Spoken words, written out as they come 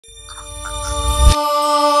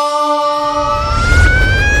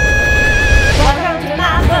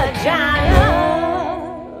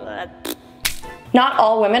Not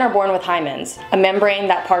all women are born with hymens, a membrane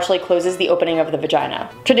that partially closes the opening of the vagina.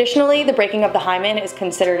 Traditionally, the breaking of the hymen is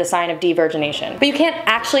considered a sign of de-virgination, but you can't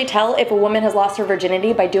actually tell if a woman has lost her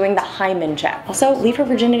virginity by doing the hymen check. Also, leave her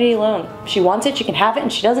virginity alone. If she wants it, she can have it,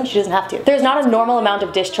 and she doesn't have to. There's not a normal amount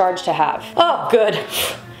of discharge to have. Oh, good.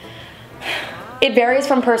 It varies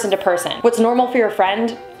from person to person. What's normal for your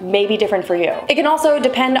friend may be different for you. It can also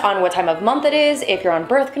depend on what time of month it is, if you're on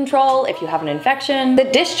birth control, if you have an infection. The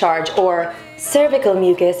discharge, or cervical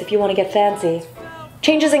mucus if you want to get fancy,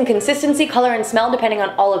 changes in consistency, color, and smell depending on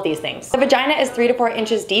all of these things. The vagina is 3 to 4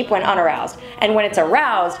 inches deep when unaroused, and when it's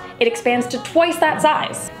aroused, it expands to twice that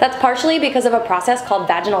size. That's partially because of a process called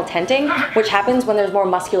vaginal tenting, which happens when there's more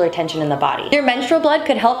muscular tension in the body. Your menstrual blood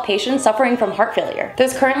could help patients suffering from heart failure.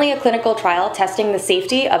 There's currently a clinical trial testing the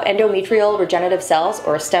safety of endometrial regenerative cells,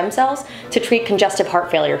 or stem cells, to treat congestive heart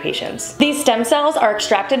failure patients. These stem cells are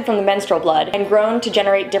extracted from the menstrual blood and grown to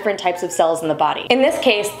generate different types of cells in the body. In this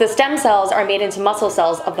case, the stem cells are made into muscle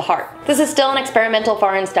cells of the heart. This is still an experimental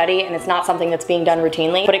foreign study, and it's not something that's being done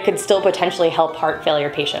routinely, but it could still potentially help heart failure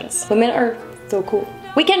patients. Women are so cool.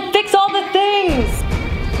 We can fix all the things!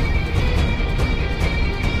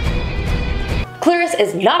 Clitoris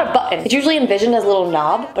is not a button. It's usually envisioned as a little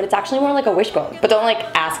knob, but it's actually more like a wishbone. But don't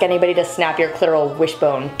ask anybody to snap your clitoral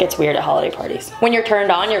wishbone. It gets weird at holiday parties. When you're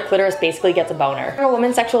turned on, your clitoris basically gets a boner. For a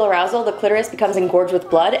woman's sexual arousal, the clitoris becomes engorged with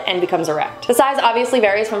blood and becomes erect. The size obviously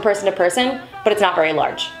varies from person to person, but it's not very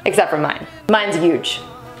large. Except for mine. Mine's huge.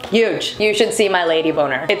 Huge. You should see my lady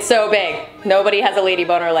boner. It's so big. Nobody has a lady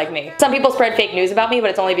boner like me. Some people spread fake news about me, but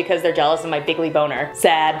it's only because they're jealous of my bigly boner.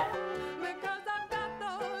 Sad.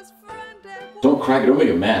 Don't crack it, don't make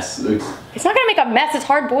a mess. It's not gonna make a mess, it's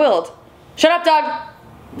hard boiled. Shut up, dog.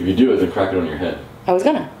 If you do it, then crack it on your head. I was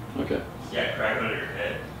gonna. Okay. Yeah, crack it on your head.